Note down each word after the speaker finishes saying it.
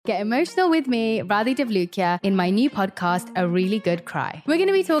Get emotional with me, Radhi Devlukia, in my new podcast, A Really Good Cry. We're going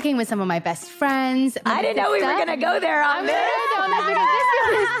to be talking with some of my best friends. I didn't know we were going to go there on this.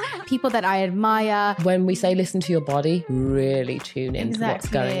 People that I admire. When we say listen to your body, really tune into what's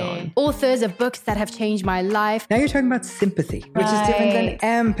going on. Authors of books that have changed my life. Now you're talking about sympathy, which is different than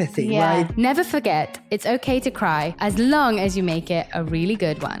empathy, right? Never forget, it's okay to cry as long as you make it a really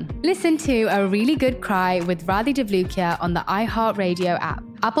good one. Listen to A Really Good Cry with Radhi Devlukia on the iHeartRadio app,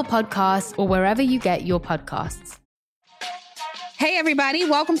 Apple Podcasts, or wherever you get your podcasts. Hey, everybody.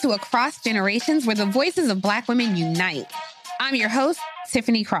 Welcome to Across Generations, where the voices of Black women unite. I'm your host,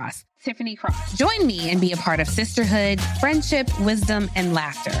 Tiffany Cross. Join me and be a part of sisterhood, friendship, wisdom, and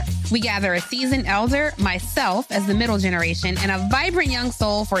laughter. We gather a seasoned elder, myself as the middle generation, and a vibrant young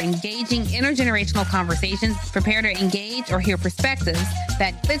soul for engaging intergenerational conversations. Prepare to engage or hear perspectives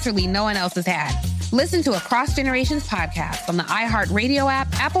that literally no one else has had. Listen to Across Generations podcast on the iHeartRadio app,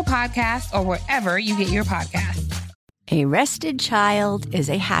 Apple Podcasts, or wherever you get your podcasts. A rested child is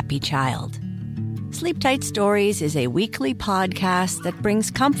a happy child. Sleep Tight Stories is a weekly podcast that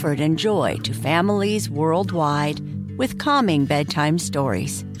brings comfort and joy to families worldwide with calming bedtime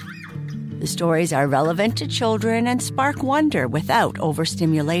stories. The stories are relevant to children and spark wonder without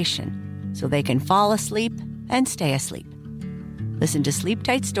overstimulation, so they can fall asleep and stay asleep. Listen to Sleep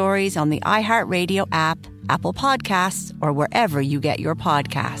Tight Stories on the iHeartRadio app, Apple Podcasts, or wherever you get your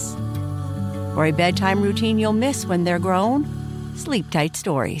podcasts. For a bedtime routine you'll miss when they're grown, Sleep Tight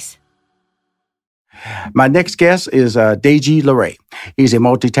Stories. My next guest is Deji Larae. He's a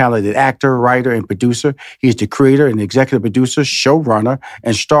multi-talented actor, writer, and producer. He's the creator and executive producer, showrunner,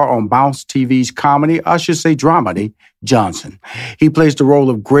 and star on Bounce TV's comedy, I should say dramedy, Johnson. He plays the role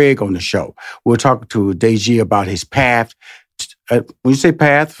of Greg on the show. We'll talk to Deji about his path. When you say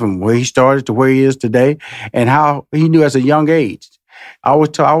path, from where he started to where he is today, and how he knew as a young age. I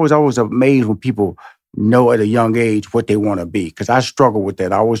was always amazed when people know at a young age what they want to be, because I struggle with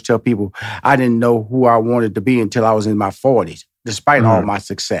that. I always tell people I didn't know who I wanted to be until I was in my 40s, despite all my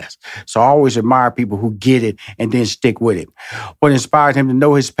success. So I always admire people who get it and then stick with it. What inspired him to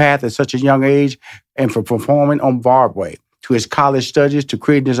know his path at such a young age, and from performing on Broadway to his college studies to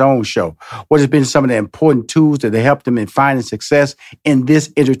creating his own show? What has been some of the important tools that have helped him in finding success in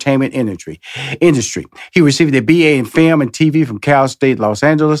this entertainment industry? He received a BA in film and TV from Cal State Los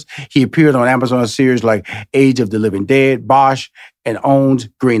Angeles. He appeared on Amazon series like Age of the Living Dead, Bosch, and owns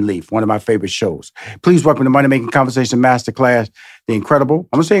Greenleaf, one of my favorite shows. Please welcome to Money Making Conversation Masterclass, the incredible,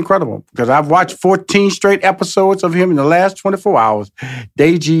 I'm going to say incredible, because I've watched 14 straight episodes of him in the last 24 hours,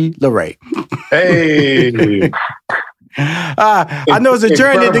 Deji Larae. Hey! I know it's a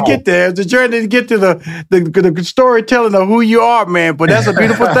journey to get there. It's a journey to get to the storytelling of who you are, man. But that's a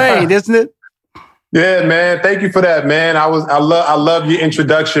beautiful thing, isn't it? Yeah, man. Thank you for that, man. I love your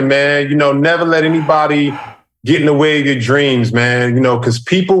introduction, man. You know, never let anybody get in the way of your dreams, man. You know, because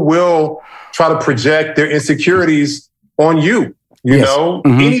people will try to project their insecurities on you. You know,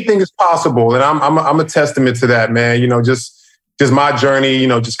 anything is possible, and I'm a testament to that, man. You know, just my journey. You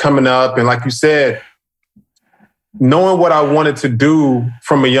know, just coming up, and like you said, knowing what I wanted to do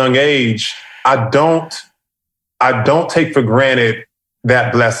from a young age, I don't take for granted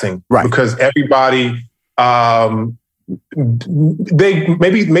that blessing, right? Because everybody,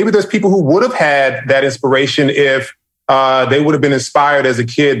 maybe there's people who would have had that inspiration if they would have been inspired as a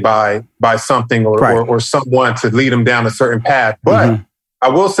kid by something or someone to lead them down a certain path. But I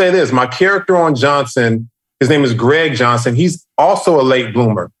will say this: my character on Johnson, his name is Greg Johnson. He's also a late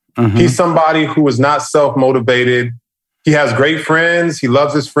bloomer. He's somebody who is not self-motivated. He has great friends. He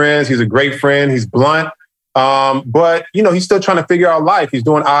loves his friends. He's a great friend. He's blunt. But, you know, he's still trying to figure out life. He's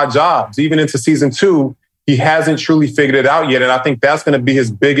doing odd jobs. Even into season 2, he hasn't truly figured it out yet. And I think that's going to be his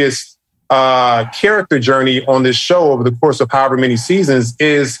biggest character journey on this show over the course of however many seasons,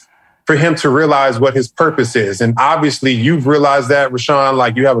 is for him to realize what his purpose is. And obviously you've realized that, Rashawn,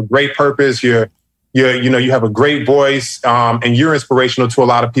 like you have a great purpose. You have a great voice, and you're inspirational to a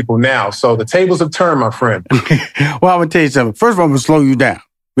lot of people now. So the tables have turned, my friend. Well, I'm gonna tell you something. First of all, I'm gonna slow you down,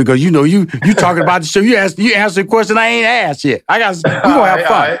 because you know you talking about the show. You answer a question I ain't asked yet. We gonna have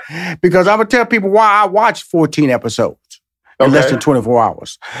fun, because I'm gonna tell people why I watched 14 episodes in less than 24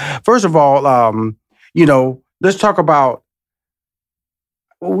 hours. First of all, let's talk about.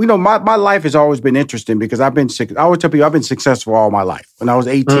 Well, my life has always been interesting, because I always tell people I've been successful all my life. When I was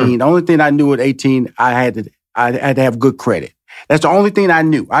 18, the only thing I knew at 18, I had to have good credit. That's the only thing I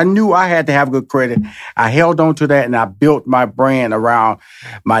knew. I knew I had to have good credit. I held on to that, and I built my brand around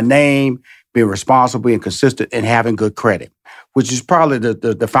my name, being responsible and consistent, and having good credit, which is probably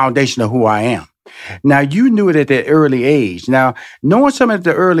the foundation of who I am. Now, you knew it at that early age. Now, knowing something at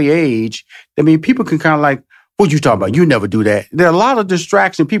the early age, I mean, people can kind of like, what you talking about? You never do that. There are a lot of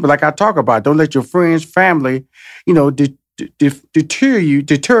distraction people, like I talk about. Don't let your friends, family, deter you,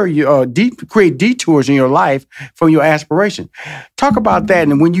 create detours in your life from your aspiration. Talk about that,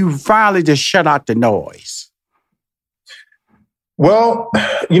 and when you finally just shut out the noise. Well,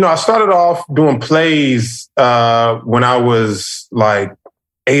 I started off doing plays when I was like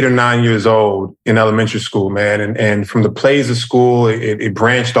 8 or 9 years old in elementary school, man. And from the plays of school, it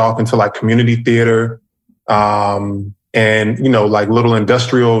branched off into like community theater, and, like little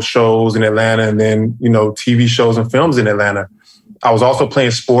industrial shows in Atlanta, and then, TV shows and films in Atlanta. I was also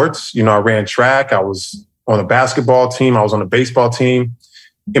playing sports. I ran track. I was on a basketball team. I was on a baseball team.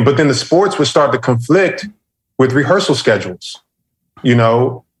 But then the sports would start to conflict with rehearsal schedules.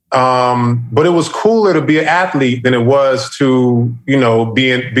 But it was cooler to be an athlete than it was to,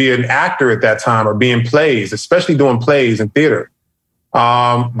 be an actor at that time or be in plays, especially doing plays in theater.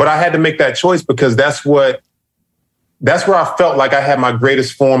 But I had to make that choice because that's where I felt like I had my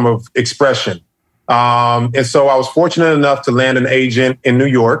greatest form of expression. And so I was fortunate enough to land an agent in New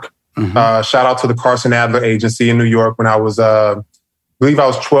York. Mm-hmm. Shout out to the Carson Adler Agency in New York when I was, I believe I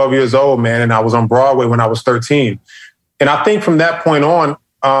was 12 years old, man. And I was on Broadway when I was 13. And I think from that point on,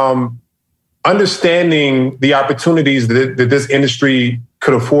 understanding the opportunities that this industry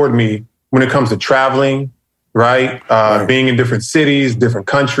could afford me when it comes to traveling, right? Being in different cities, different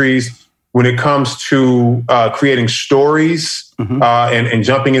countries, when it comes to creating stories and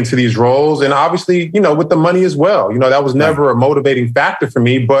jumping into these roles. And obviously, with the money as well. That was never a motivating factor for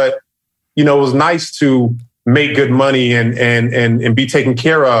me, but, it was nice to make good money and be taken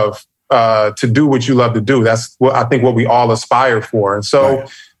care of. To do what you love to do. That's what I think what we all aspire for. And so,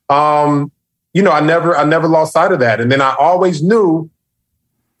 I never lost sight of that. And then I always knew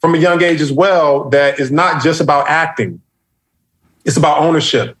from a young age as well that it's not just about acting. It's about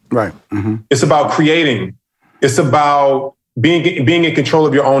ownership. Right. Mm-hmm. It's about creating. It's about being in control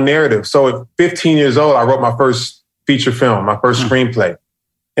of your own narrative. So at 15 years old, I wrote my first feature film, my first screenplay.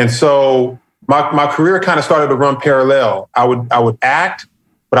 And so my career kind of started to run parallel. I would act,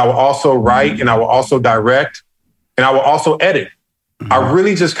 but I will also write and I will also direct and I will also edit. Mm-hmm. I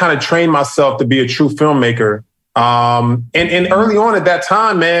really just kind of trained myself to be a true filmmaker. And early on at that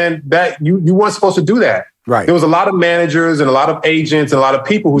time, man, that you weren't supposed to do that. Right. There was a lot of managers and a lot of agents and a lot of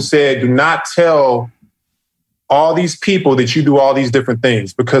people who said, do not tell all these people that you do all these different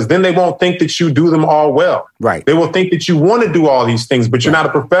things because then they won't think that you do them all well. Right. They will think that you want to do all these things, but you're not a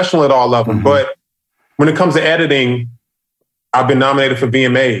professional at all of them. Mm-hmm. But when it comes to editing, I've been nominated for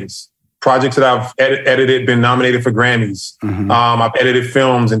VMAs. Projects that I've edited, been nominated for Grammys. Mm-hmm. I've edited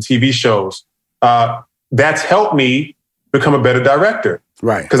films and TV shows. That's helped me become a better director.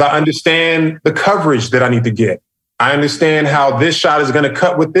 Right. Because I understand the coverage that I need to get. I understand how this shot is going to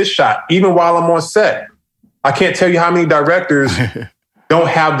cut with this shot, even while I'm on set. I can't tell you how many directors don't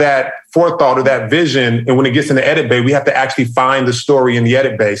have that forethought or that vision. And when it gets in the edit bay, we have to actually find the story in the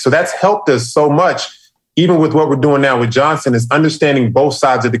edit bay. So that's helped us so much. Even with what we're doing now with Johnson, is understanding both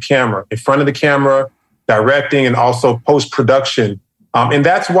sides of the camera, in front of the camera, directing, and also post-production. And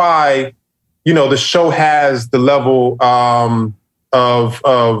that's why, the show has the level of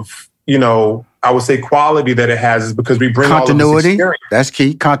I would say quality that it has is because we bring continuity. All of this experience. That's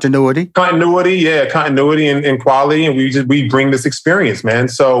key. Continuity. Continuity and quality. And we bring this experience, man.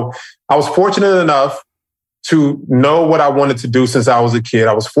 So I was fortunate enough to know what I wanted to do since I was a kid.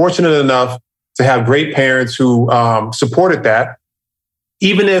 I was fortunate enough to have great parents who supported that.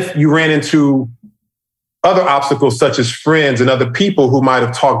 Even if you ran into other obstacles such as friends and other people who might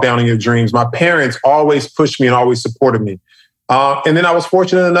have talked down on your dreams, my parents always pushed me and always supported me. And then I was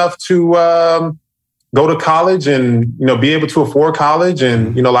fortunate enough to go to college and, be able to afford college.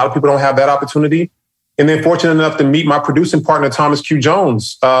 And, a lot of people don't have that opportunity. And then fortunate enough to meet my producing partner, Thomas Q.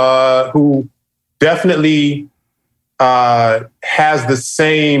 Jones, who definitely has the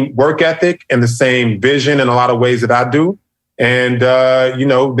same work ethic and the same vision in a lot of ways that I do. And,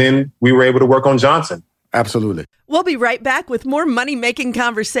 then we were able to work on Johnson. Absolutely. We'll be right back with more Money Making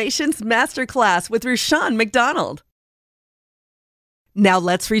Conversations Masterclass with Rushion McDonald. Now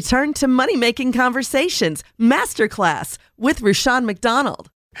let's return to Money Making Conversations Masterclass with Rushion McDonald.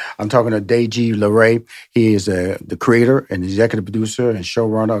 I'm talking to Deji LaRae. He is the creator and executive producer and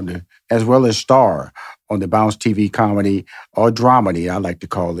showrunner, as well as star on the Bounce TV comedy or dramedy, I like to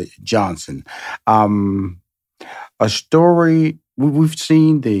call it, Johnson. A story, we've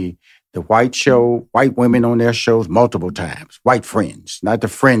seen the the white show, white women on their shows multiple times. White Friends, not the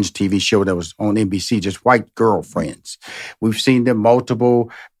Friends TV show that was on NBC, just white girlfriends. We've seen them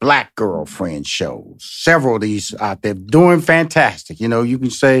multiple black girlfriend shows. Several of these out there doing fantastic. You know, you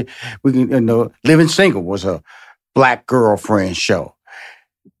can say, Living Single was a black girlfriend show.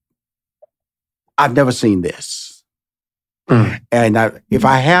 I've never seen this. And if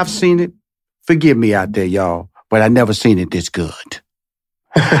I have seen it, forgive me out there, y'all, but I've never seen it this good.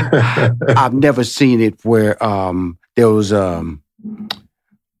 I've never seen it where there was, I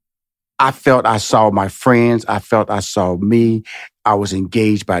felt I saw my friends. I felt I saw me. I was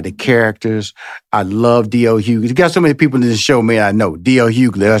engaged by the characters. I love D.L. Hughley. You got so many people in this show, man, I know. D.L.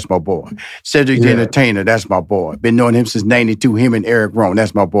 Hughley, that's my boy. Cedric the Entertainer, that's my boy. Been knowing him since 92, him and Eric Rohn,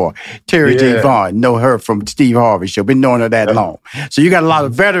 that's my boy. Terry J. Vaughn, know her from Steve Harvey show. Been knowing her that long. So you got a lot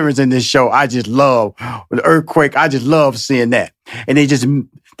of veterans in this show. I just love the Earthquake. I just love seeing that. And they just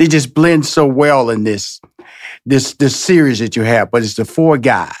blend so well in this series that you have. But it's the four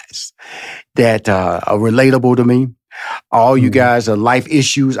guys that are relatable to me. All you guys are life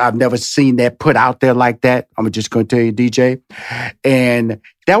issues. I've never seen that put out there like that. I'm just going to tell you, DJ. And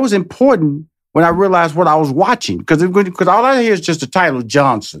that was important when I realized what I was watching. Because all I hear is just the title,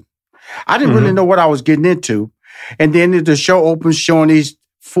 Johnson. I didn't really know what I was getting into. And then the show opens showing these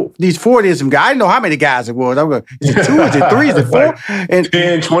 40-some guys. I didn't know how many guys it was. I'm going, is it 2? Is it 3? Is it 4? And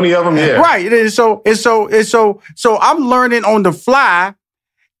 10, 20 of them, yeah. Right. And so I'm learning on the fly,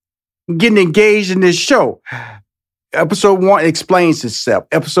 getting engaged in this show. Episode 1 explains itself.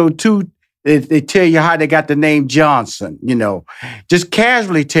 Episode 2, they tell you how they got the name Johnson, you know. Just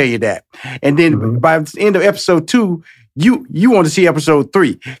casually tell you that. And then by the end of episode 2, you want to see episode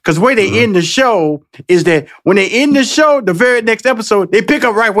 3. Because the way they end the show is that when they end the show, the very next episode, they pick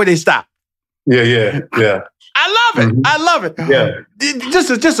up right where they stop. Yeah. I love it. I love it. Yeah.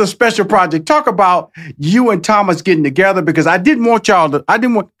 Just a special project. Talk about you and Thomas getting together, because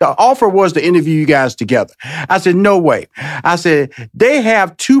the offer was to interview you guys together. I said, no way. I said, they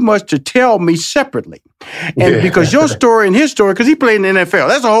have too much to tell me separately. And because your story and his story, because he played in the NFL,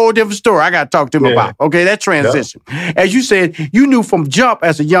 that's a whole different story I got to talk to him about. Okay, that transition. As you said, you knew from jump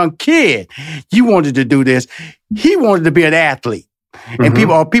as a young kid, you wanted to do this. He wanted to be an athlete. And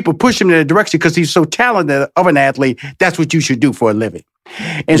people push him in that direction because he's so talented of an athlete. That's what you should do for a living.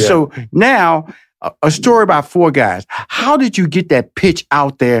 And so now, a story about 4 guys. How did you get that pitch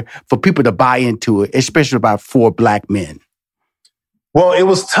out there for people to buy into it, especially about 4 black men? Well, it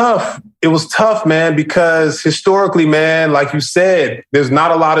was tough. It was tough, man, because historically, man, like you said, there's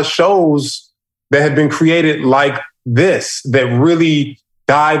not a lot of shows that have been created like this that really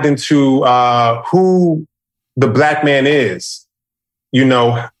dived into who the black man is. You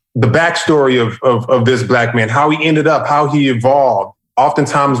know, the backstory of this black man, how he ended up, how he evolved.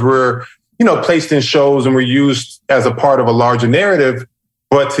 Oftentimes we're, placed in shows and we're used as a part of a larger narrative,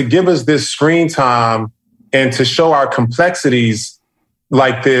 but to give us this screen time and to show our complexities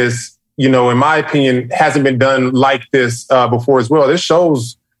like this, in my opinion, hasn't been done like this before as well. There's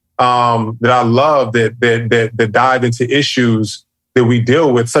shows that I love that dive into issues that we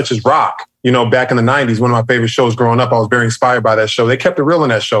deal with, such as Rock. Back in the 90s, one of my favorite shows growing up, I was very inspired by that show. They kept it real in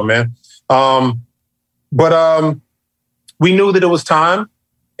that show, man. But we knew that it was time.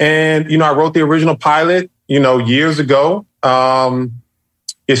 And, I wrote the original pilot, years ago.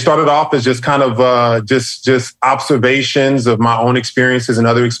 It started off as just kind of just observations of my own experiences and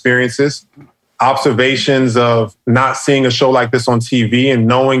other experiences, observations of not seeing a show like this on TV and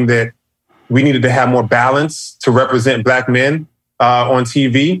knowing that we needed to have more balance to represent black men on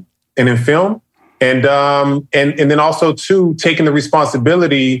TV and in film. And then also, too, taking the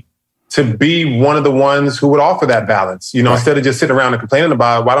responsibility to be one of the ones who would offer that balance. Instead of just sitting around and complaining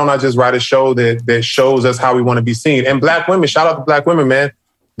about it, why don't I just write a show that shows us how we want to be seen? And black women, shout out to black women, man.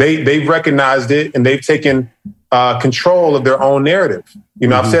 They've recognized it and they've taken control of their own narrative.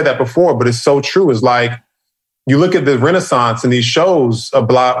 I've said that before, but it's so true. It's like you look at the Renaissance and these shows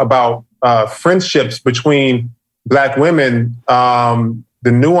about friendships between black women,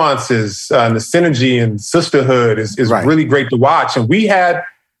 the nuances and the synergy and sisterhood is really great to watch. And we got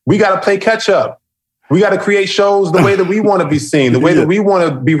to play catch up. We got to create shows the way that we want to be seen, the way that we want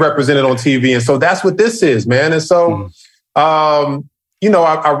to be represented on TV. And so that's what this is, man. And so, I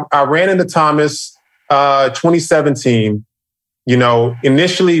ran into Thomas 2017,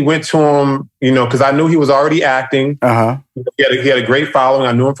 initially went to him, because I knew he was already acting. He had a great following.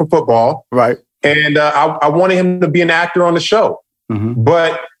 I knew him from football. Right. And I wanted him to be an actor on the show.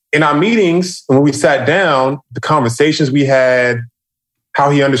 But in our meetings, when we sat down, the conversations we had, how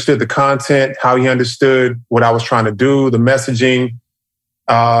he understood the content, how he understood what I was trying to do, the messaging,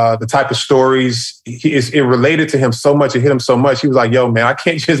 the type of stories, it related to him so much. It hit him so much. He was like, yo, man, I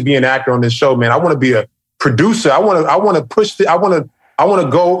can't just be an actor on this show, man. I want to be a producer. I want to push I want to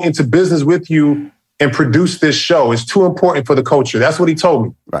go into business with you and produce this show. It's too important for the culture. That's what he told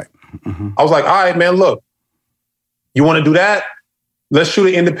me. Right. Mm-hmm. I was like, all right, man, look, you want to do that? Let's shoot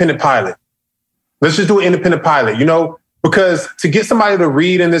an independent pilot. Let's just do an independent pilot, because to get somebody to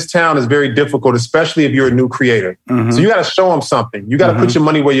read in this town is very difficult, especially if you're a new creator. Mm-hmm. So you got to show them something. You got to put your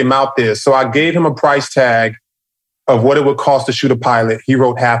money where your mouth is. So I gave him a price tag of what it would cost to shoot a pilot. He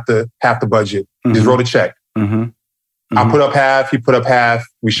wrote half the budget. He just wrote a check. Mm-hmm. I put up half, he put up half.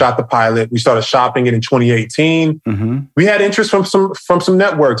 We shot the pilot. We started shopping it in 2018. Mm-hmm. We had interest from some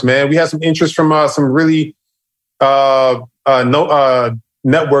networks, man. We had some interest from some really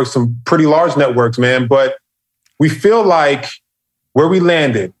networks, some pretty large networks, man. But we feel like where we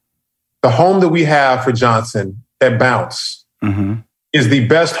landed, the home that we have for Johnson at Bounce is the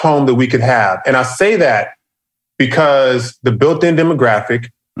best home that we could have. And I say that because the built-in demographic,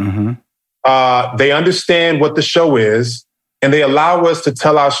 they understand what the show is, and they allow us to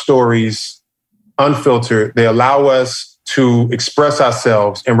tell our stories unfiltered. They allow us to express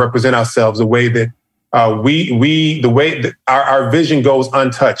ourselves and represent ourselves the way that our vision goes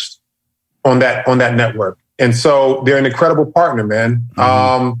untouched on that network. And so they're an incredible partner, man.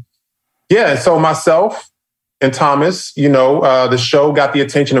 And so myself and Thomas, the show got the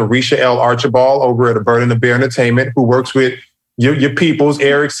attention of Risha L. Archibald over at A Bird and a Bear Entertainment, who works with your peoples,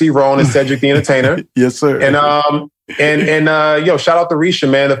 Eric C. Rohn and Cedric the Entertainer. Yes, sir. And shout out to Risha,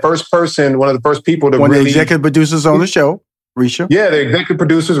 man. One of the first people to one of the executive producers on the show, Risha. Yeah, the executive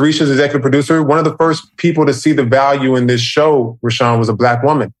producers, Risha's executive producer. One of the first people to see the value in this show, Rashawn, was a Black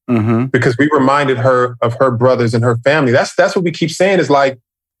woman, because we reminded her of her brothers and her family. That's what we keep saying is like,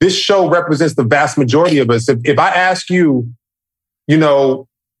 this show represents the vast majority of us. If I ask you,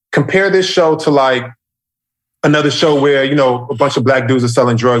 compare this show to like another show where, a bunch of Black dudes are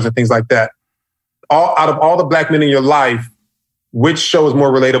selling drugs and things like that. Out of all the Black men in your life, which show is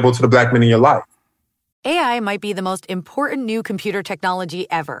more relatable to the Black men in your life? AI might be the most important new computer technology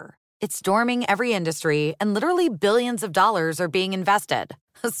ever. It's storming every industry, and literally billions of dollars are being invested.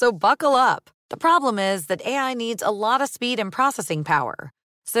 So buckle up. The problem is that AI needs a lot of speed and processing power.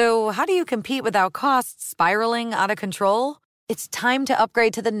 So how do you compete without costs spiraling out of control? It's time to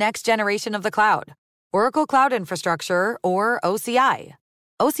upgrade to the next generation of the cloud. Oracle Cloud Infrastructure, or OCI.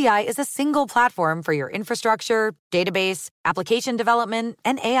 OCI is a single platform for your infrastructure, database, application development,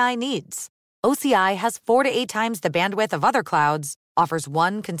 and AI needs. OCI has 4 to 8 times the bandwidth of other clouds, offers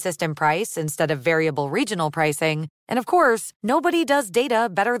one consistent price instead of variable regional pricing, and of course, nobody does data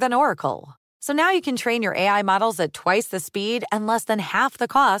better than Oracle. So now you can train your AI models at twice the speed and less than half the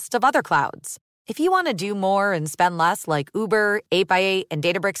cost of other clouds. If you want to do more and spend less like Uber, 8x8, and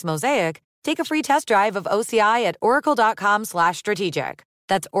Databricks Mosaic, take a free test drive of OCI at oracle.com/strategic.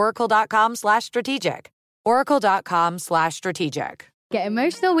 That's oracle.com/strategic. Oracle.com/strategic. Get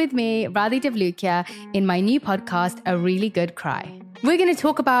emotional with me, Radhi Devlukia, in my new podcast, A Really Good Cry. We're going to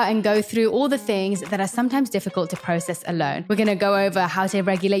talk about and go through all the things that are sometimes difficult to process alone. We're going to go over how to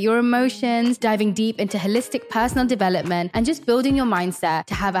regulate your emotions, diving deep into holistic personal development, and just building your mindset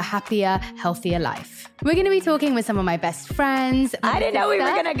to have a happier, healthier life. We're going to be talking with some of my best friends. I didn't know we were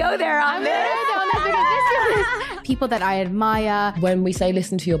going to go there on this. People that I admire. When we say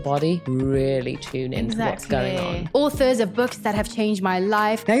listen to your body, really tune into what's going on. Authors of books that have changed my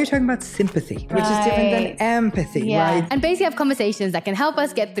life. Now you're talking about sympathy, which is different than empathy, right? And basically have conversations that can help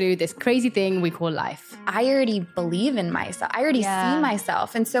us get through this crazy thing we call life. I already believe in myself. I already see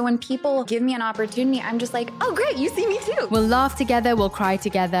myself. And so when people give me an opportunity, I'm just like, oh, great, you see me too. We'll laugh together, we'll cry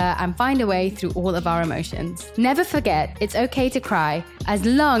together, and find a way through all of our emotions. Never forget, it's okay to cry as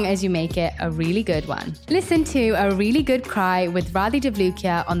long as you make it a really good one. Listen to A Really Good Cry with Radhi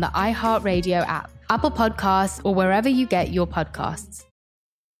Devlukia on the iHeartRadio app, Apple Podcasts, or wherever you get your podcasts.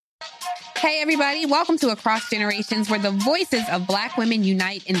 Hey, everybody. Welcome to Across Generations, where the voices of Black women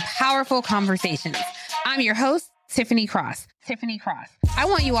unite in powerful conversations. I'm your host, Tiffany Cross. I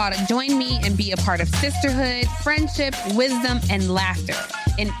want you all to join me and be a part of sisterhood, friendship, wisdom, and laughter.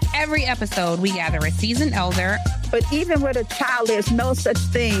 In every episode, we gather a seasoned elder. But even with a child, there's no such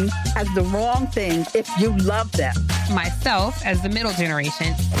thing as the wrong thing if you love them. Myself as the middle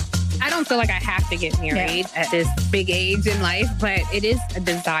generation. I don't feel like I have to get married at this big age in life, but it is a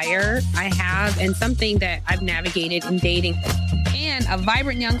desire I have and something that I've navigated in dating. And a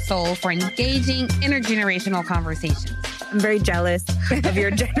vibrant young soul for engaging intergenerational conversations. I'm very jealous of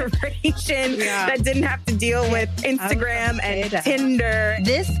your generation that didn't have to deal with Instagram and Tinder.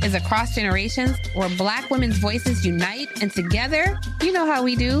 This is Across Generations, where Black women's voices unite, and together, you know how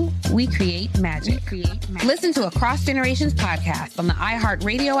we do, we create magic. Listen to Across Generations podcast on the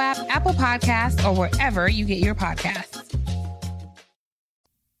iHeartRadio app, Apple Podcasts, or wherever you get your podcasts.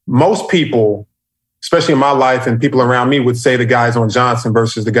 Most people, especially in my life and people around me, would say the guys on Johnson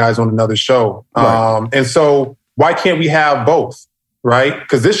versus the guys on another show. Right. And so why can't we have both, right?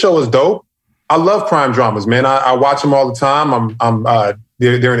 Because this show is dope. I love crime dramas, man. I watch them all the time.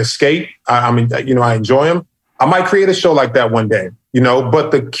 They're an escape. I enjoy them. I might create a show like that one day,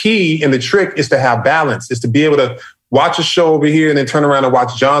 but the key and the trick is to have balance, is to be able to watch a show over here and then turn around and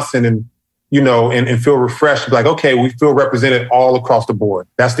watch Johnson and feel refreshed. Like, okay, we feel represented all across the board.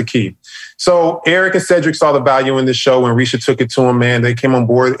 That's the key. So Eric and Cedric saw the value in this show when Risha took it to them, man. They came on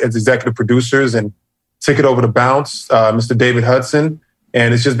board as executive producers and took it over to Bounce, Mr. David Hudson.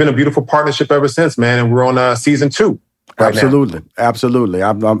 And it's just been a beautiful partnership ever since, man. And we're on season 2. Absolutely.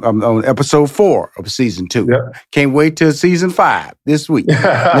 I'm on episode 4 of season 2. Yep. Can't wait till season 5 this week,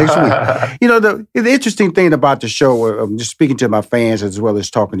 next week. The interesting thing about the show, just speaking to my fans as well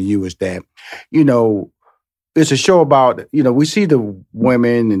as talking to you, is that, it's a show about, we see the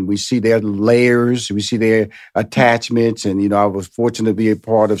women and we see their layers, we see their attachments. And, I was fortunate to be a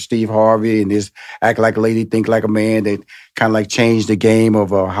part of Steve Harvey and his Act Like a Lady, Think Like a Man, that kind of like changed the game of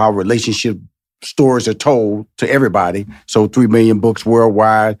how relationship stories are told to everybody. So 3 million books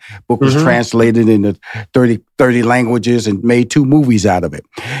worldwide. Book was translated into 30 languages and made 2 movies out of it.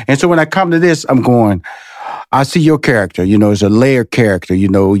 And so when I come to this, I'm going, I see your character, it's a layered character,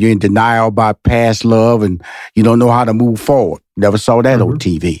 you're in denial about past love and you don't know how to move forward. Never saw that on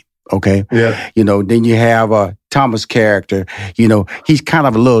TV. Okay. Yeah. Then you have Thomas' character, he's kind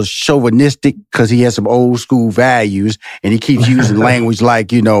of a little chauvinistic because he has some old school values and he keeps using language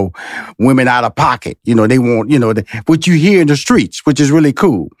like, women out of pocket. They want, what you hear in the streets, which is really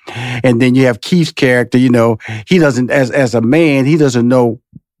cool. And then you have Keith's character, he doesn't, as a man, he doesn't know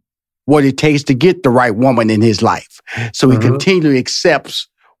what it takes to get the right woman in his life. So he continually accepts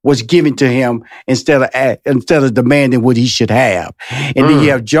what's given to him instead of demanding what he should have. And then you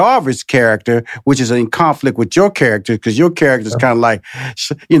have Jarvis' character, which is in conflict with your character, because your character is kind of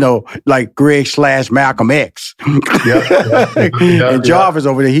like, Greg / Malcolm X. And Jarvis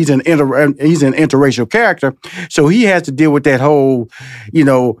over there, he's an interracial character. So he has to deal with that whole,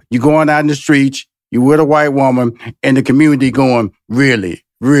 you're going out in the streets, you're with a white woman, and the community going, really?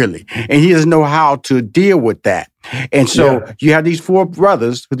 Really. And he doesn't know how to deal with that. And so you have these 4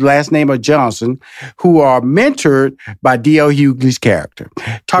 brothers whose last name are Johnson, who are mentored by D.L. Hughley's character.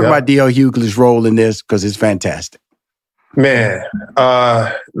 Talk about D.L. Hughley's role in this, because it's fantastic. Man,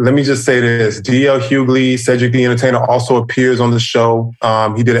 let me just say this. D.L. Hughley, Cedric the Entertainer, also appears on the show.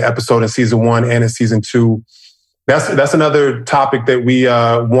 He did an episode in season 1 and in season 2. That's another topic that we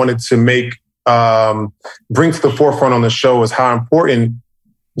wanted to bring to the forefront on the show, is how important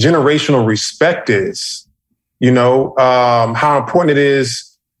generational respect is, how important it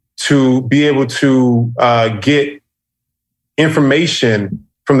is to be able to get information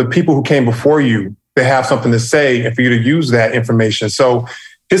from the people who came before you that have something to say and for you to use that information. So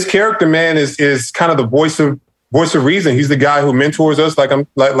his character, man, is kind of the voice of reason. He's the guy who mentors us.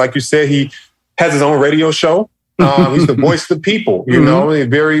 Like you said, he has his own radio show. He's the voice of the people, a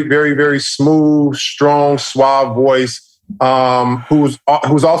very, very, very smooth, strong, suave voice. Who's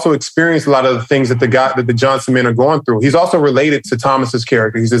also experienced a lot of the things that the Johnson men are going through. He's also related to Thomas's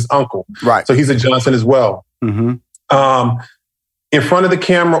character. He's his uncle. Right. So he's a Johnson as well. In front of the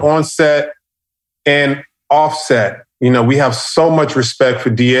camera, on set and off set, we have so much respect for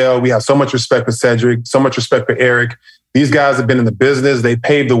DL. We have so much respect for Cedric, so much respect for Eric. These guys have been in the business. They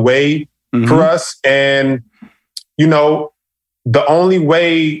paved the way for us. And, the only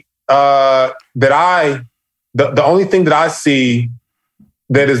way the only thing that I see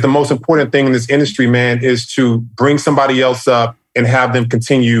that is the most important thing in this industry, man, is to bring somebody else up and have them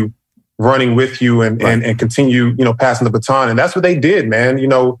continue running with you and continue, passing the baton. And that's what they did, man.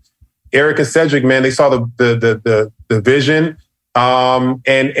 Eric and Cedric, man, they saw the vision.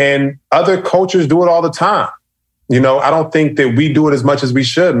 And other cultures do it all the time. I don't think that we do it as much as we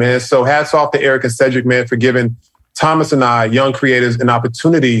should, man. So hats off to Eric and Cedric, man, for giving Thomas and I, young creators, an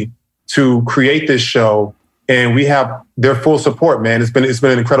opportunity to create this show. And we have their full support, man. It's been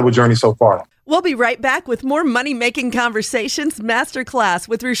an incredible journey so far. We'll be right back with more Money Making Conversations Masterclass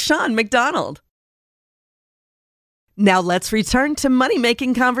with Rushion McDonald. Now let's return to Money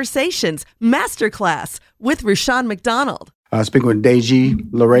Making Conversations Masterclass with Rushion McDonald. Speaking with Deji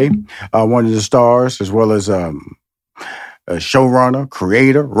Larae, one of the stars, as well as a showrunner,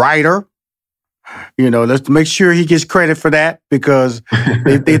 creator, writer. Let's make sure he gets credit for that because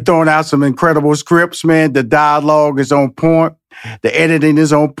they're throwing out some incredible scripts, man. The dialogue is on point. The editing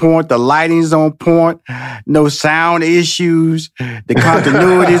is on point. The lighting is on point. No sound issues. The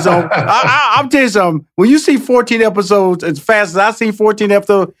continuity is on. I'm telling you something. When you see 14 episodes as fast as I see 14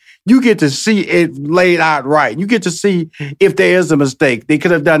 episodes, you get to see it laid out right. You get to see if there is a mistake. They could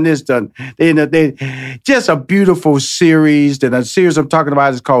have done this, they just a beautiful series. And the series I'm talking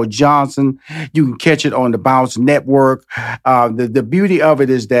about is called Johnson. You can catch it on the Bounce Network. The beauty of it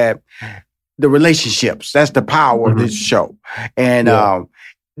is that the relationships, that's the power of this show. And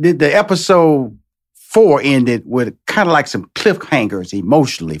the episode 4 ended with kind of like some cliffhangers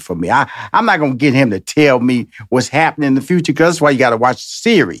emotionally for me. I'm not going to get him to tell me what's happening in the future because that's why you got to watch the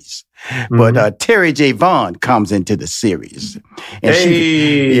series. But Terry J. Vaughn comes into the series.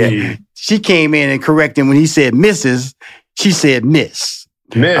 And she came in and corrected him when he said Mrs., she said Miss.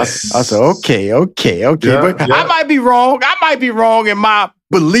 Miss. I said, okay. Yeah, but I might be wrong. I might be wrong in my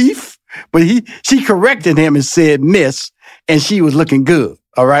belief, but she corrected him and said Miss, and she was looking good.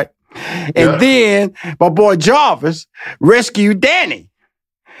 All right. And then my boy Jarvis rescued Danny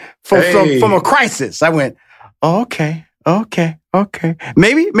from a crisis. I went, okay.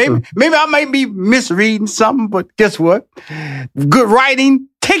 Maybe I might be misreading something, but guess what? Good writing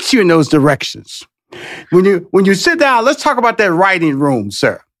takes you in those directions. When you sit down, let's talk about that writing room,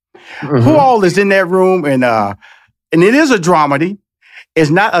 sir. Who all is in that room? And it is a dramedy. It's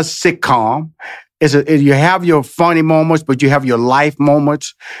not a sitcom. You have your funny moments, but you have your life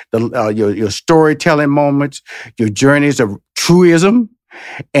moments, your storytelling moments, your journeys of truism,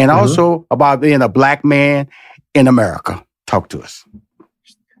 and also about being a Black man in America. Talk to us.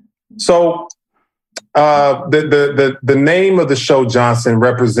 So the name of the show, Johnson,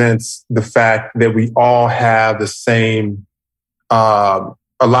 represents the fact that we all have the same, a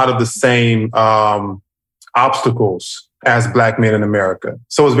lot of the same obstacles as Black men in America.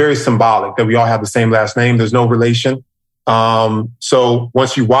 So it's very symbolic that we all have the same last name. There's no relation. So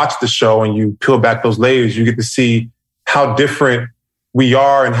once you watch the show and you peel back those layers, you get to see how different we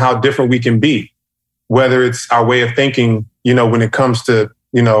are and how different we can be, whether it's our way of thinking, when it comes to,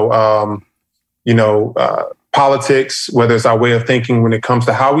 politics, whether it's our way of thinking when it comes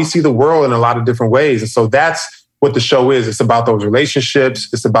to how we see the world in a lot of different ways. And so that's what the show is. It's about those relationships.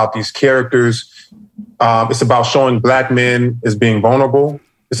 It's about these characters. It's about showing Black men as being vulnerable.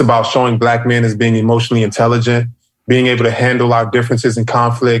 It's about showing Black men as being emotionally intelligent, being able to handle our differences and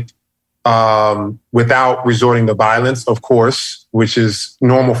conflict without resorting to violence, of course, which is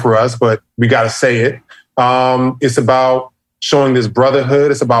normal for us, but we got to say it. It's about showing this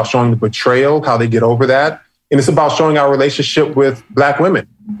brotherhood. It's about showing the betrayal, how they get over that. And it's about showing our relationship with Black women,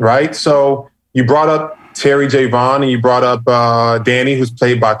 right? So you brought up Terry J. Vaughn and you brought up Danny, who's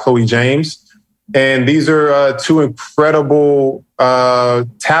played by Chloe James. And these are two incredible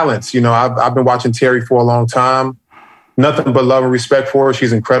talents. I've been watching Terry for a long time. Nothing but love and respect for her.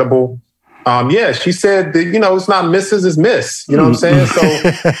 She's incredible. She said that, it's not Mrs., it's Miss. You know what I'm saying?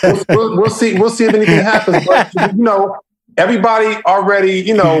 So we'll see if anything happens. But, everybody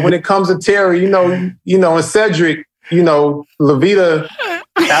already, when it comes to Terry, and Cedric, Levita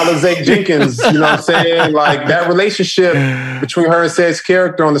Alizé Jenkins, you know what I'm saying? Like that relationship between her and Ced's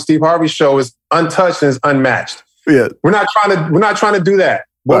character on the Steve Harvey show is untouched and is unmatched. Yeah. We're not trying to do that.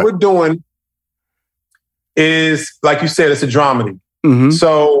 What we're doing is, like you said, it's a dramedy.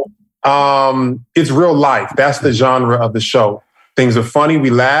 So it's real life. That's the genre of the show. Things are funny, we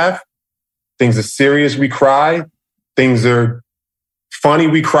laugh. Things are serious, we cry. Things are funny,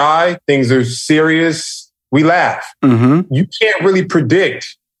 we cry. Things are serious, we laugh. You can't really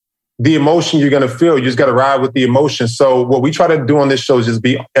predict the emotion you're going to feel. You just got to ride with the emotion. So what we try to do on this show is just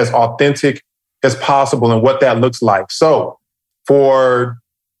be as authentic as possible and what that looks like. So for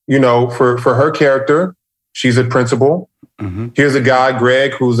her character, she's a principal. Here's a guy,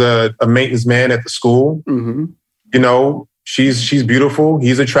 Greg, who's a maintenance man at the school. She's beautiful.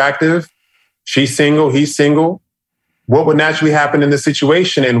 He's attractive. She's single. He's single. What would naturally happen in this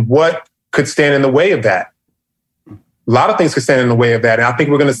situation and what could stand in the way of that? A lot of things could stand in the way of that. And I think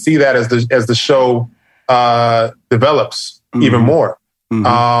we're going to see that as the show develops even more.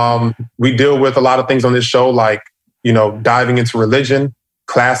 We deal with a lot of things on this show, like, diving into religion,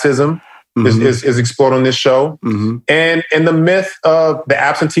 classism is explored on this show. And the myth of the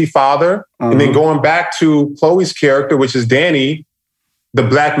absentee father. And then going back to Chloe's character, which is Danny, the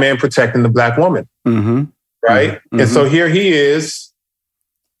Black man protecting the Black woman. Right? And so here he is.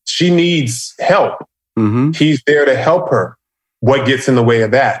 She needs help. He's there to help her. what gets in the way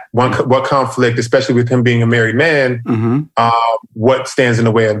of that? What conflict, especially with him being a married man, what stands in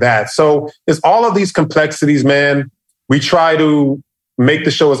the way of that? So it's all of these complexities, man. We try to make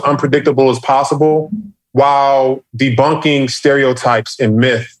the show as unpredictable as possible while debunking stereotypes and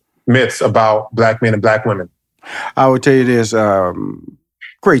myths about Black men and Black women. I would tell you this,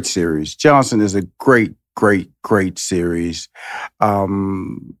 great series. Johnson is a great series.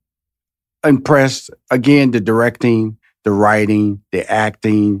 Impressed, again, the directing, the writing, the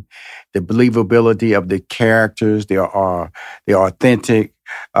acting, the believability of the characters. They are authentic.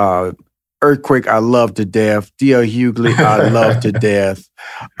 Earthquake, I love to death. D.L. Hughley, I love to death.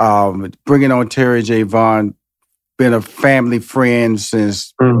 Bringing on Terry J. Vaughn, been a family friend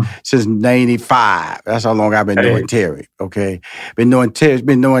since 95. That's how long I've been knowing Terry. Okay, been knowing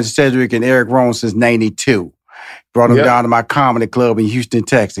Cedric and Eric Rohn since 92. Brought them down to my comedy club in Houston,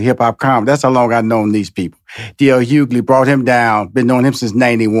 Texas, hip hop comedy. That's how long I've known these people. D.L. Hughley brought him down. Been knowing him since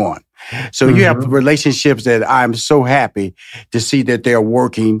 91. So you have relationships that I'm so happy to see that they're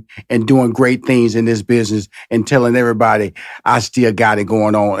working and doing great things in this business and telling everybody I still got it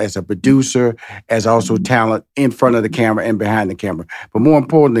going on as a producer, as also talent in front of the camera and behind the camera. But more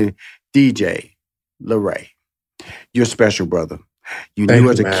importantly, DJ LeRae, you're special, brother. You knew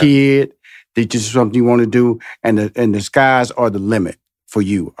as a kid that this is something you want to do, and the skies are the limit for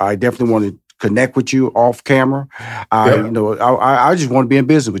you. I definitely want to connect with you off camera. I just want to be in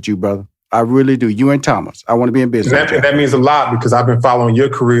business with you, brother. I really do. You and Thomas. I want to be in business. That means a lot because I've been following your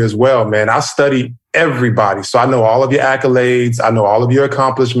career as well, man. I study everybody. So I know all of your accolades. I know all of your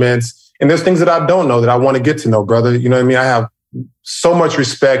accomplishments. And there's things that I don't know that I want to get to know, brother. You know what I mean? I have so much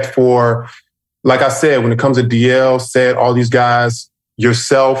respect for, like I said, when it comes to DL, Said, all these guys,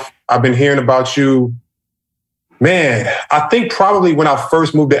 yourself. I've been hearing about you. Man, I think probably when I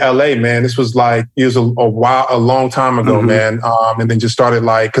first moved to LA, man, this was like, it was a long time ago, man. And then just started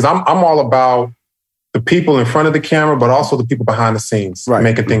because I'm all about the people in front of the camera, but also the people behind the scenes,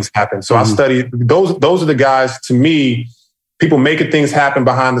 making things happen. So I studied, those are the guys, to me, people making things happen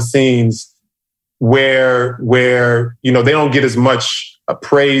behind the scenes where they don't get as much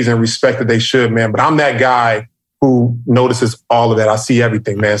praise and respect that they should, man. But I'm that guy who notices all of that. I see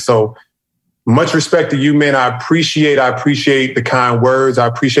everything, man. So much respect to you, man. I appreciate the kind words. I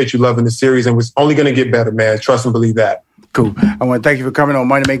appreciate you loving the series, and it's only going to get better, man. Trust and believe that. Cool. I want to thank you for coming on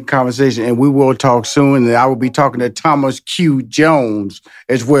Money Making Conversation, and we will talk soon. And I will be talking to Thomas Q. Jones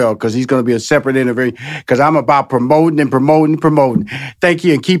as well, because he's going to be a separate interview, because I'm about promoting. Thank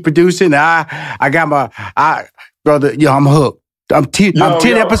you, and keep producing. I got brother, I'm hooked. I'm 10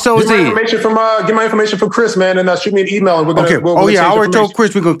 episodes in. Get my information from Chris, man, and shoot me an email. And we're gonna, I already told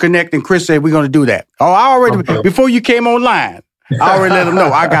Chris we're going to connect, and Chris said we're going to do that. Before you came online, I already let him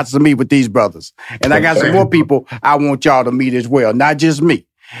know I got to meet with these brothers. And I got some more people I want y'all to meet as well, not just me.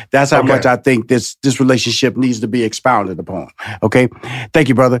 That's how much I think this relationship needs to be expounded upon. Okay? Thank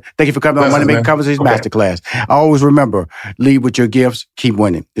you, brother. Thank you for coming on Money Making Conversation Masterclass. I always remember, lead with your gifts, keep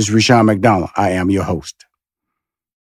winning. This is Rushion McDonald. I am your host.